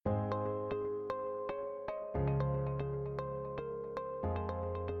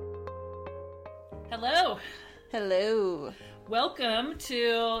Hello. Hello. Welcome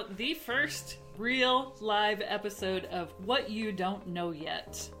to the first real live episode of What You Don't Know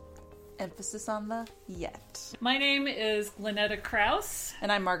Yet. Emphasis on the yet. My name is Glennetta Krause.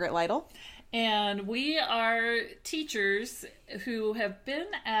 And I'm Margaret Lytle. And we are teachers who have been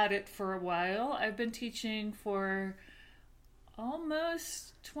at it for a while. I've been teaching for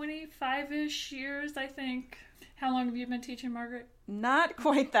almost 25-ish years, I think. How long have you been teaching, Margaret? Not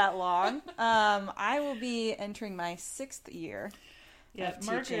quite that long. I will be entering my 6th year. Yeah,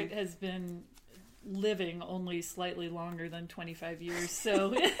 Margaret has been living only slightly longer than 25 years.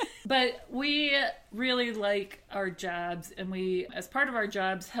 So, but we really like our jobs, and we, as part of our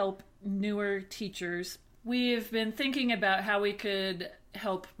jobs, help newer teachers. We've been thinking about how we could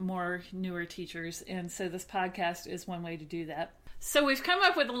help more newer teachers, and so this podcast is one way to do that. So we've come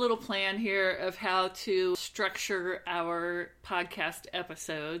up with a little plan here of how to structure our podcast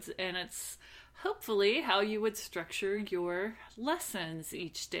episodes, and it's hopefully how you would structure your lessons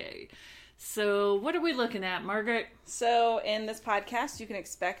each day. So what are we looking at, Margaret? So in this podcast, you can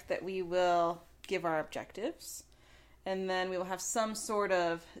expect that we will give our objectives, and then we will have some sort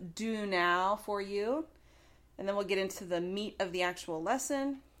of do now for you, and then we'll get into the meat of the actual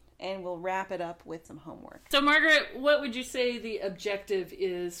lesson, and we'll wrap it up with some homework. So Margaret, what would you say the objective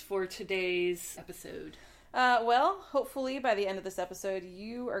is for today's episode? Well, hopefully by the end of this episode,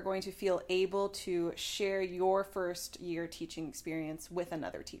 you are going to feel able to share your first year teaching experience with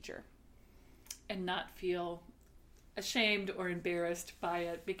another teacher. And not feel ashamed or embarrassed by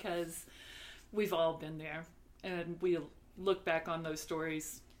it, because we've all been there. And we look back on those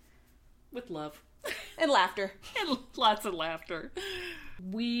stories with love. And laughter. And lots of laughter.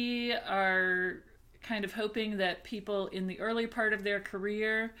 We are kind of hoping that people in the early part of their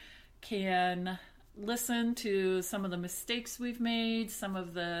career can listen to some of the mistakes we've made, some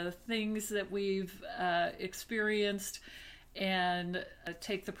of the things that we've experienced, and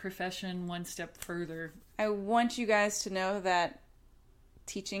take the profession one step further. I want you guys to know that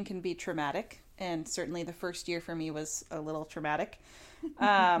teaching can be traumatic, and certainly the first year for me was a little traumatic.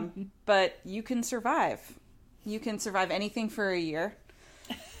 But you can survive. You can survive anything for a year.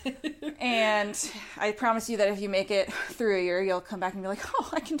 And I promise you that if you make it through a year, you'll come back and be like, oh,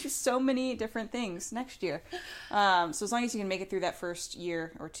 I can do so many different things next year. So as long as you can make it through that first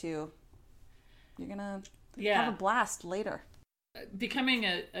year or two, you're going to have a blast later. Becoming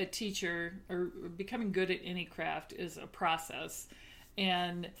a teacher or becoming good at any craft is a process.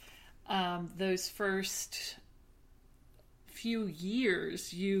 And those first few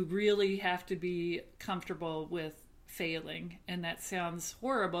years, you really have to be comfortable with failing. And that sounds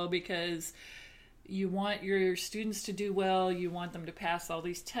horrible, because you want your students to do well, you want them to pass all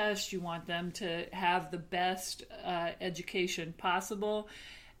these tests, you want them to have the best education possible,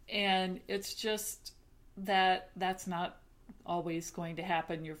 and it's just that's not always going to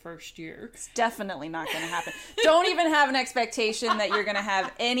happen your first year. It's definitely not going to happen. Don't even have an expectation that you're going to have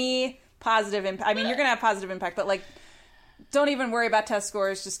any positive impact. I mean, you're going to have positive impact, but like, don't even worry about test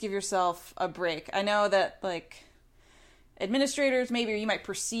scores. Just give yourself a break. I know that like administrators, maybe you might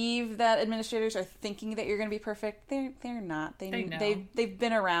perceive that administrators are thinking that you're going to be perfect. They're not. They've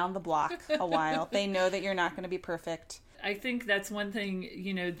been around the block a while. They know that you're not going to be perfect. I think that's one thing,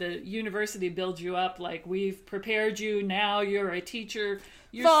 the university builds you up like, we've prepared you, now you're a teacher.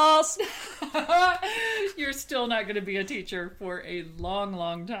 False! You're still not going to be a teacher for a long,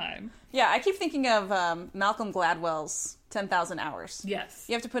 long time. Yeah, I keep thinking of Malcolm Gladwell's 10,000 hours. Yes.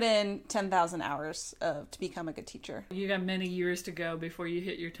 You have to put in 10,000 hours to become a good teacher. You got many years to go before you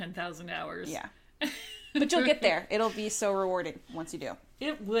hit your 10,000 hours. Yeah. But you'll get there. It'll be so rewarding once you do.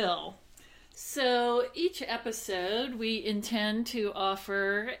 It will. So each episode, we intend to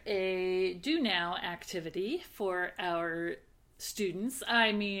offer a do now activity for our students.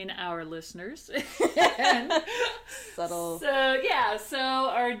 I mean, our listeners. Subtle. So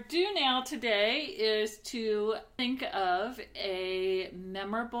our do now today is to think of a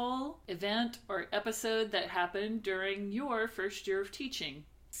memorable event or episode that happened during your first year of teaching.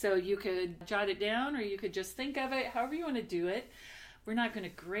 So you could jot it down, or you could just think of it, however you want to do it. We're not going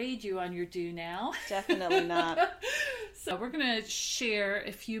to grade you on your do now. Definitely not. So we're going to share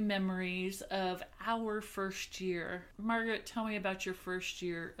a few memories of our first year. Margaret, tell me about your first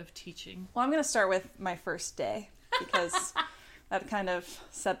year of teaching. Well, I'm going to start with my first day, because that kind of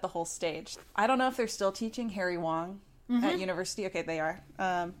set the whole stage. I don't know if they're still teaching Harry Wong at university. Okay, they are.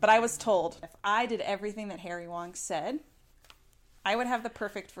 But I was told if I did everything that Harry Wong said, I would have the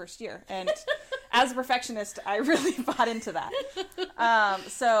perfect first year. And as a perfectionist, I really bought into that.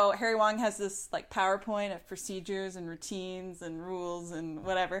 So Harry Wong has this like PowerPoint of procedures and routines and rules and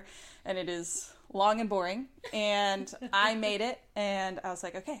whatever, and it is long and boring. And I made it, and I was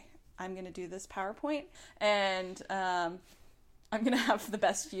like, okay, I'm going to do this PowerPoint, and I'm going to have the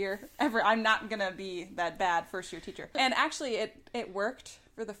best year ever. I'm not going to be that bad first year teacher. And actually, it worked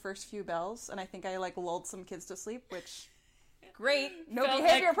for the first few bells, and I think I like lulled some kids to sleep, which... Great. No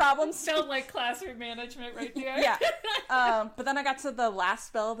behavior problems. Felt like classroom management right there. Yeah. But then I got to the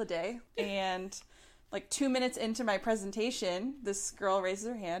last bell of the day, and like 2 minutes into my presentation, this girl raises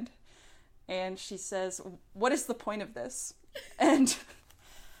her hand, and she says, "What is the point of this?" And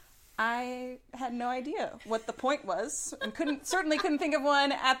I had no idea what the point was, and certainly couldn't think of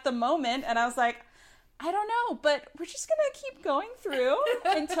one at the moment. And I was like, I don't know, but we're just going to keep going through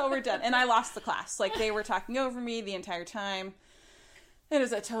until we're done. And I lost the class. Like, they were talking over me the entire time. It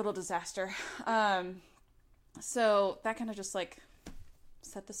was a total disaster. So that kind of just, like,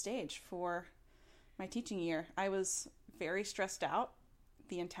 set the stage for my teaching year. I was very stressed out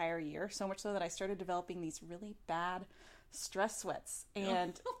the entire year, so much so that I started developing these really bad stress sweats.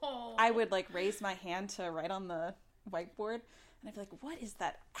 And I would, like, raise my hand to write on the whiteboard, and I'd be like, what is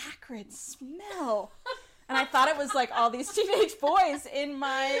that acrid smell? And I thought it was like all these teenage boys in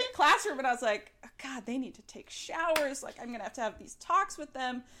my classroom. And I was like, oh, God, they need to take showers. Like, I'm going to have these talks with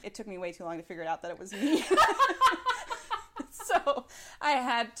them. It took me way too long to figure it out that it was me. So I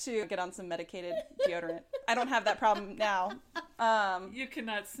had to get on some medicated deodorant. I don't have that problem now. You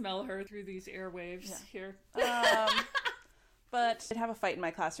cannot smell her through these airwaves here. But I did have a fight in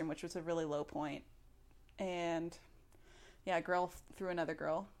my classroom, which was a really low point. And... yeah, a girl threw another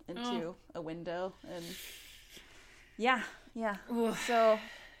girl into a window, and yeah. Ooh. So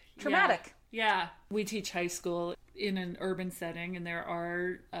traumatic. Yeah. We teach high school in an urban setting, and there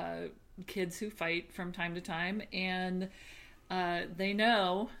are kids who fight from time to time, and they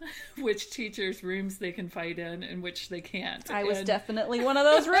know which teachers' rooms they can fight in and which they can't. I was definitely one of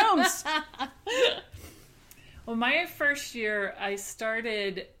those rooms. Well, my first year, I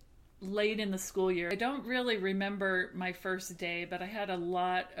started late in the school year. I don't really remember my first day, but I had a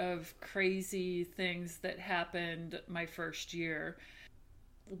lot of crazy things that happened my first year.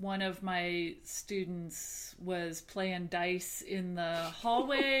 One of my students was playing dice in the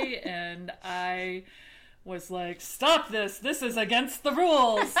hallway, and I was like, stop this! This is against the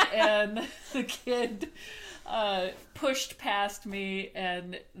rules! And the kid pushed past me,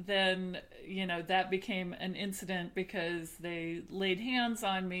 and then, that became an incident because they laid hands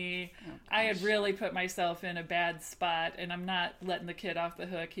on me. Oh, I had really put myself in a bad spot, and I'm not letting the kid off the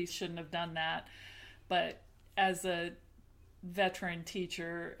hook. He shouldn't have done that. But as a veteran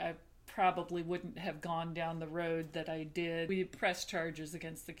teacher, I probably wouldn't have gone down the road that I did. We pressed charges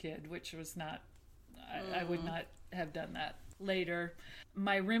against the kid, which was not, I would not have done that. Later,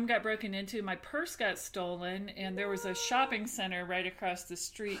 my room got broken into, my purse got stolen, and there was a shopping center right across the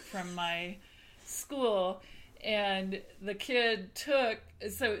street from my school, and the kid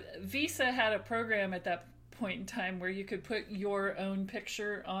so Visa had a program at that point in time where you could put your own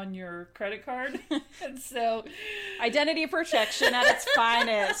picture on your credit card. And so identity protection at its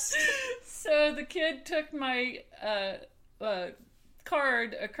finest. So the kid took my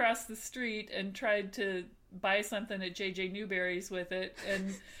card across the street and tried to buy something at J.J. Newberry's with it,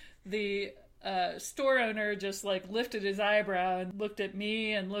 and the store owner just like lifted his eyebrow and looked at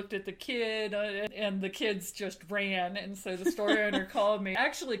me and looked at the kid, and the kids just ran. And so the store owner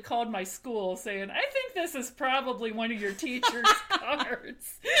actually called my school saying, I think this is probably one of your teacher's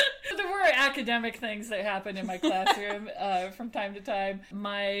cards. There were academic things that happened in my classroom from time to time.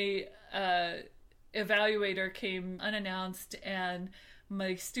 My evaluator came unannounced, and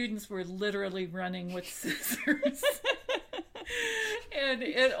my students were literally running with scissors. And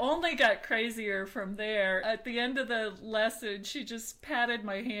it only got crazier from there. At the end of the lesson, she just patted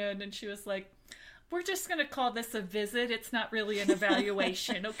my hand and she was like, we're just going to call this a visit. It's not really an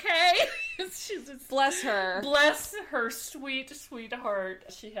evaluation, okay? Bless her. Bless her sweet, sweet heart.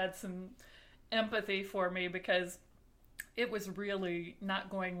 She had some empathy for me because it was really not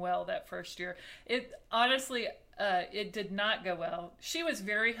going well that first year. It honestly... it did not go well. She was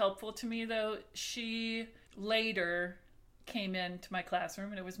very helpful to me, though. She later came into my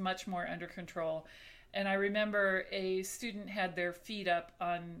classroom, and it was much more under control. And I remember a student had their feet up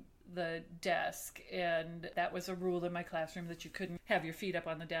on the desk, and that was a rule in my classroom that you couldn't have your feet up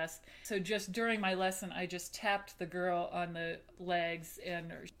on the desk. So just during my lesson, I just tapped the girl on the legs,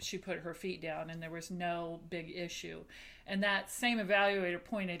 and she put her feet down, and there was no big issue. And that same evaluator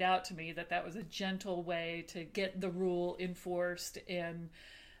pointed out to me that was a gentle way to get the rule enforced, and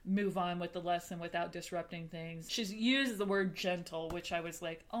move on with the lesson without disrupting things. She's used the word gentle, which I was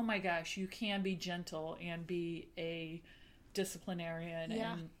like, oh my gosh, you can be gentle and be a disciplinarian.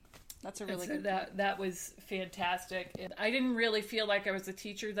 Yeah. And That's a really good that was fantastic. And I didn't really feel like I was a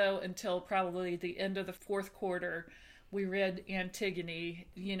teacher though until probably the end of the fourth quarter. We read Antigone,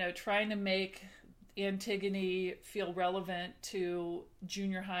 trying to make Antigone feel relevant to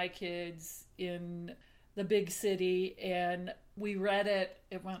junior high kids in the big city, and we read it.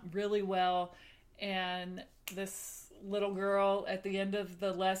 It went really well, and this little girl at the end of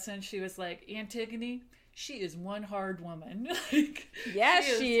the lesson, she was like, Antigone, she is one hard woman.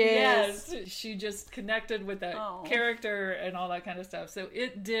 Yes, she is. Yes, she just connected with that character and all that kind of stuff. So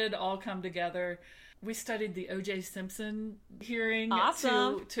it did all come together. We studied the O.J. Simpson hearing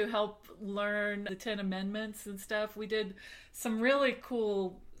to help learn the 10 Amendments and stuff. We did some really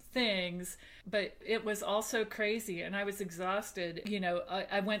cool things, but it was also crazy, and I was exhausted.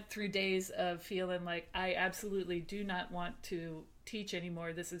 I went through days of feeling like I absolutely do not want to teach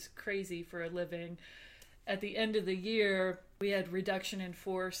anymore. This is crazy for a living. At the end of the year, we had reduction in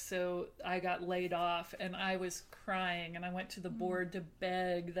force, so I got laid off, and I was crying, and I went to the board to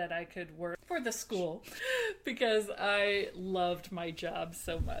beg that I could work for the school because I loved my job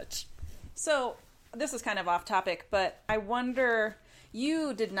so much. So this is kind of off topic, but I wonder,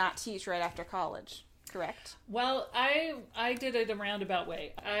 you did not teach right after college, correct? Well, I did it a roundabout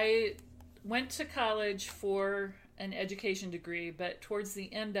way. I went to college for an education degree, but towards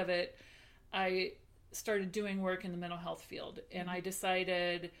the end of it, I started doing work in the mental health field, and I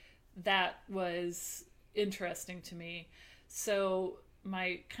decided that was interesting to me. So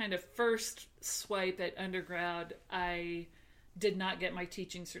my kind of first swipe at undergrad, I did not get my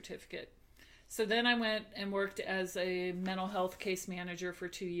teaching certificate. So then I went and worked as a mental health case manager for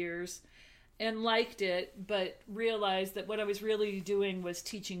 2 years and liked it, but realized that what I was really doing was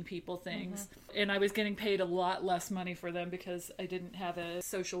teaching people things. And I was getting paid a lot less money for them because I didn't have a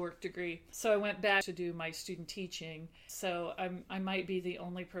social work degree. So I went back to do my student teaching. So I might be the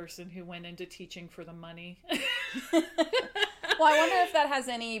only person who went into teaching for the money. Well, I wonder if that has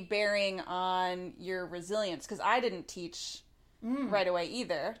any bearing on your resilience, because I didn't teach right away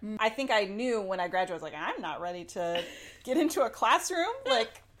either. I think I knew when I graduated, I was like, I'm not ready to get into a classroom.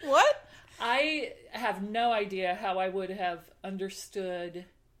 Like, what? I have no idea how I would have understood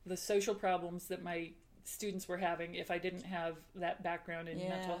the social problems that my students were having if I didn't have that background in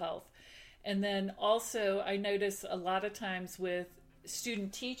mental health. And then also I notice a lot of times with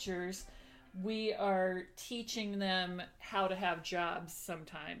student teachers, we are teaching them how to have jobs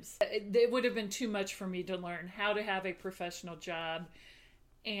sometimes. It would have been too much for me to learn how to have a professional job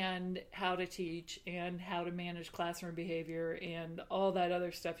and how to teach and how to manage classroom behavior and all that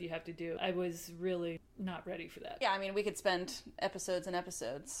other stuff you have to do. I was really not ready for that. Yeah, I mean, we could spend episodes and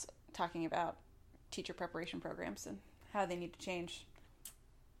episodes talking about teacher preparation programs and how they need to change.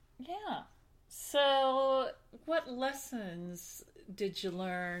 Yeah. So, what lessons did you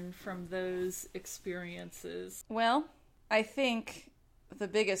learn from those experiences? Well, I think the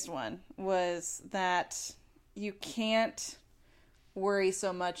biggest one was that you can't worry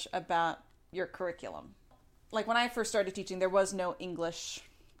so much about your curriculum. Like when I first started teaching, there was no English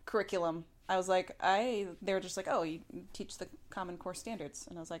curriculum. I was like, they were just like, oh, you teach the Common Core standards.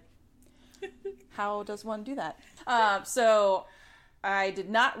 And I was like, how does one do that? So I did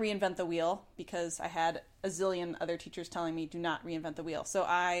not reinvent the wheel because I had a zillion other teachers telling me do not reinvent the wheel. So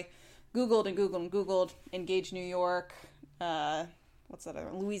I Googled and Googled and Googled Engage New York, what's that other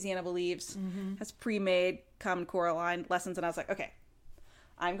one? Louisiana Believes has pre-made Common Core aligned lessons. And I was like, okay,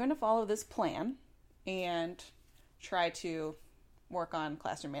 I'm going to follow this plan and try to work on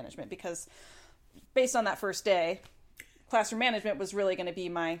classroom management, because based on that first day, classroom management was really going to be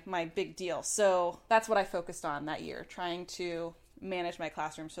my big deal. So that's what I focused on that year, trying to manage my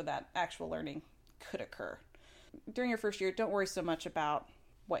classroom so that actual learning could occur. During your first year, don't worry so much about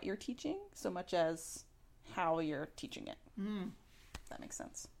what you're teaching so much as how you're teaching it. If that makes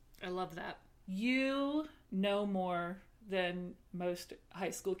sense. I love that. You know more than most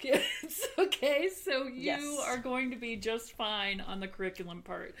high school kids, okay? So you are going to be just fine on the curriculum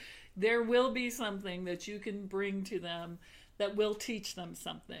part. There will be something that you can bring to them that will teach them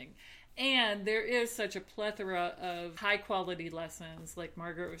something. And there is such a plethora of high-quality lessons, like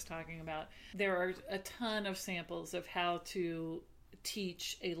Margaret was talking about. There are a ton of samples of how to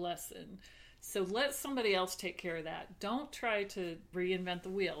teach a lesson. So let somebody else take care of that. Don't try to reinvent the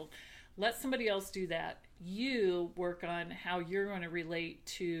wheel. Let somebody else do that. You work on how you're going to relate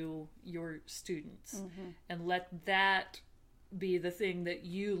to your students and let that be the thing that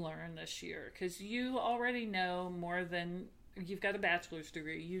you learn this year, because you already know more than you've got a bachelor's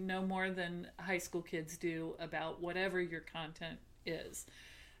degree. You know more than high school kids do about whatever your content is.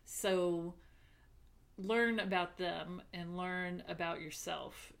 So learn about them and learn about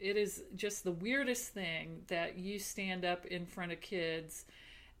yourself. It is just the weirdest thing that you stand up in front of kids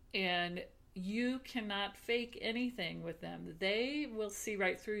and you cannot fake anything with them. They will see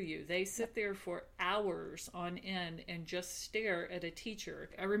right through you. They sit there for hours on end and just stare at a teacher.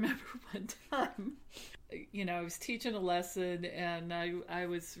 I remember one time, I was teaching a lesson and I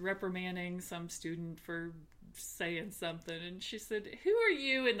was reprimanding some student for saying something, and she said, "Who are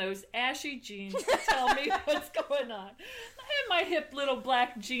you in those ashy jeans to tell me what's going on?" I had my hip little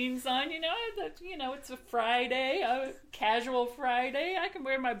black jeans on, it's a Friday, a casual Friday. I can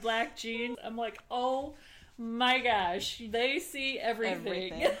wear my black jeans. I'm like, oh my gosh, they see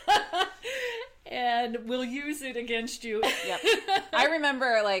everything. And will use it against you. Yep. I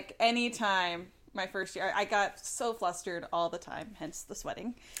remember, anytime my first year, I got so flustered all the time, hence the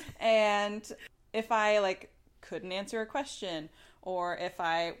sweating. And if I, couldn't answer a question, or if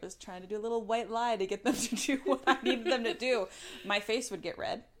I was trying to do a little white lie to get them to do what I needed them to do, my face would get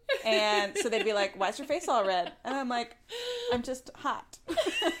red. And so they'd be like, "Why's your face all red?" And I'm like, "I'm just hot." But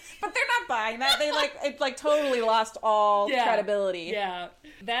they're not buying that. They it totally lost all credibility. Yeah.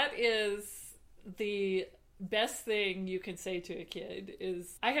 That is the best thing you can say to a kid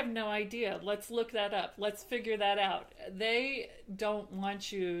is, "I have no idea. Let's look that up. Let's figure that out." They don't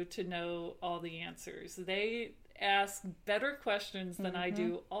want you to know all the answers. They ask better questions than I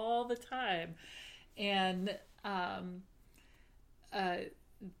do all the time. And,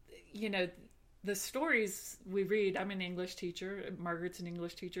 the stories we read, I'm an English teacher, Margaret's an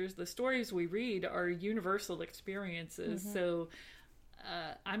English teacher, the stories we read are universal experiences. So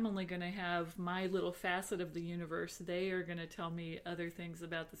I'm only going to have my little facet of the universe. They are going to tell me other things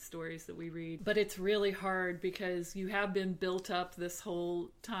about the stories that we read. But it's really hard because you have been built up this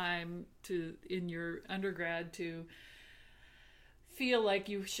whole time in your undergrad to feel like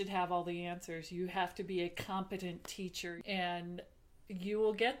you should have all the answers. You have to be a competent teacher, and you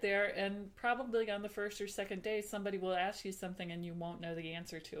will get there, and probably on the first or second day somebody will ask you something and you won't know the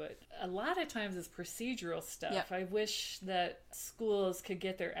answer to it. A lot of times it's procedural stuff. Yep. I wish that schools could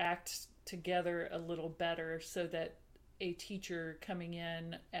get their act together a little better so that a teacher coming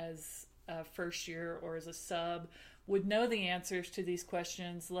in as a first year or as a sub would know the answers to these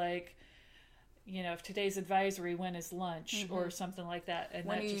questions, like, if today's advisory, when is lunch, or something like that. And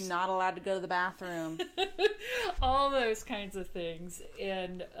when are you not allowed to go to the bathroom? All those kinds of things.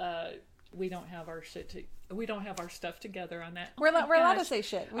 And we don't have our stuff together on that. We're allowed to say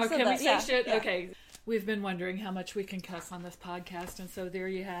shit. Can we say shit? Yeah. Okay. We've been wondering how much we can cuss on this podcast, and so there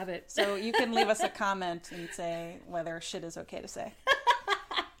you have it. So you can leave us a comment and say whether shit is okay to say.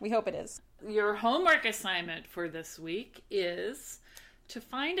 We hope it is. Your homework assignment for this week is to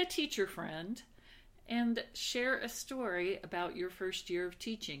find a teacher friend and share a story about your first year of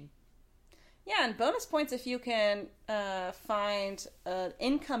teaching. Yeah, and bonus points if you can find an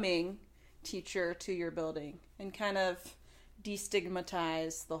incoming teacher to your building and kind of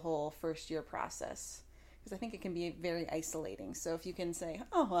destigmatize the whole first year process. Because I think it can be very isolating. So if you can say,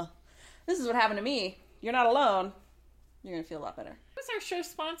 "Oh, well, this is what happened to me. You're not alone," you're going to feel a lot better. What's our show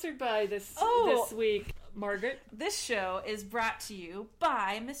sponsored by this week, Margaret? This show is brought to you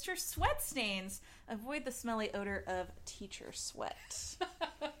by Mr. Sweat Stains. Avoid the smelly odor of teacher sweat.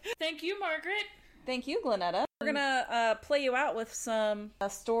 Thank you, Margaret. Thank you, Glenetta. We're going to play you out with some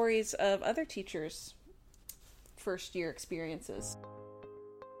stories of other teachers' first year experiences.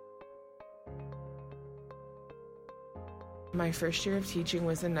 My first year of teaching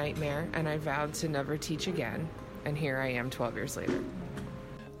was a nightmare, and I vowed to never teach again. And here I am 12 years later.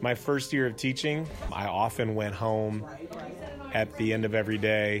 My first year of teaching, I often went home at the end of every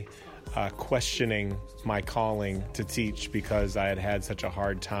day questioning my calling to teach because I had had such a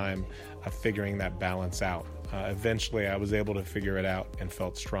hard time figuring that balance out. Eventually, I was able to figure it out and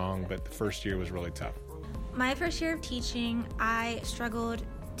felt strong, but the first year was really tough. My first year of teaching, I struggled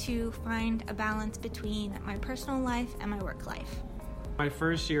to find a balance between my personal life and my work life. My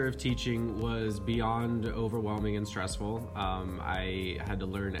first year of teaching was beyond overwhelming and stressful. I had to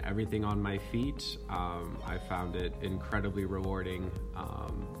learn everything on my feet. I found it incredibly rewarding,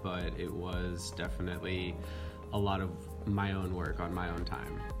 but it was definitely a lot of my own work on my own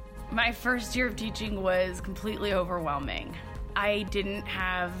time. My first year of teaching was completely overwhelming. I didn't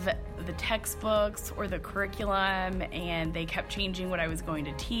have the textbooks or the curriculum, and they kept changing what I was going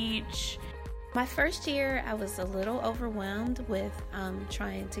to teach. My first year, I was a little overwhelmed with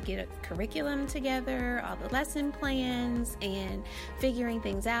trying to get a curriculum together, all the lesson plans, and figuring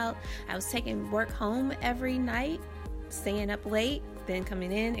things out. I was taking work home every night, staying up late, then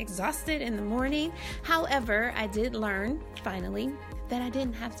coming in exhausted in the morning. However, I did learn, finally, that I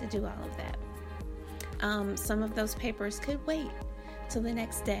didn't have to do all of that. Some of those papers could wait till the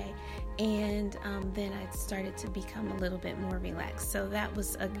next day. And then I started to become a little bit more relaxed. So that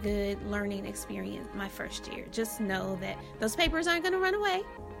was a good learning experience my first year. Just know that those papers aren't going to run away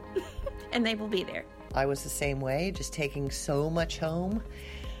and they will be there. I was the same way, just taking so much home.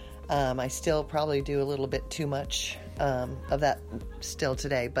 I still probably do a little bit too much of that still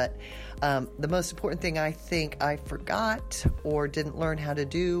today. But the most important thing I think I forgot or didn't learn how to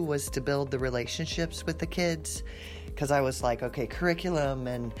do was to build the relationships with the kids. Because I was like, okay, curriculum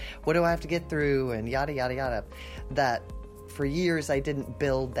and what do I have to get through and yada, yada, yada. That for years I didn't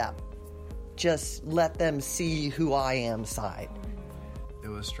build that. Just let them see who I am side. It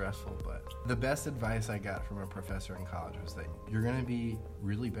was stressful, but the best advice I got from a professor in college was that you're going to be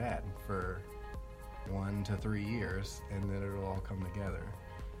really bad for 1 to 3 years and then it'll all come together.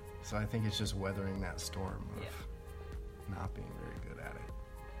 So I think it's just weathering that storm of not being very good at it.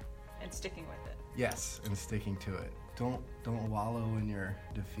 And sticking with it. Yes, and sticking to it. Don't wallow in your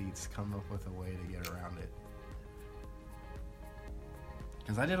defeats. Come up with a way to get around it.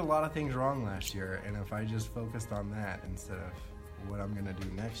 Because I did a lot of things wrong last year, and if I just focused on that instead of what I'm going to do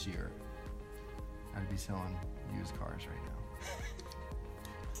next year, I'd be selling used cars right now.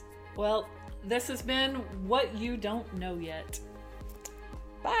 Well, this has been What You Don't Know Yet.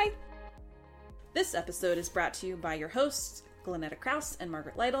 Bye! This episode is brought to you by your hosts, Glenetta Krause and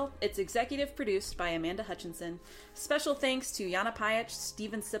Margaret Lytle. It's executive produced by Amanda Hutchinson. Special thanks to Yana Payach,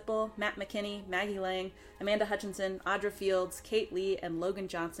 Stephen Sipple, Matt McKinney, Maggie Lang, Amanda Hutchinson, Audra Fields, Kate Lee, and Logan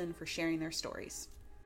Johnson for sharing their stories.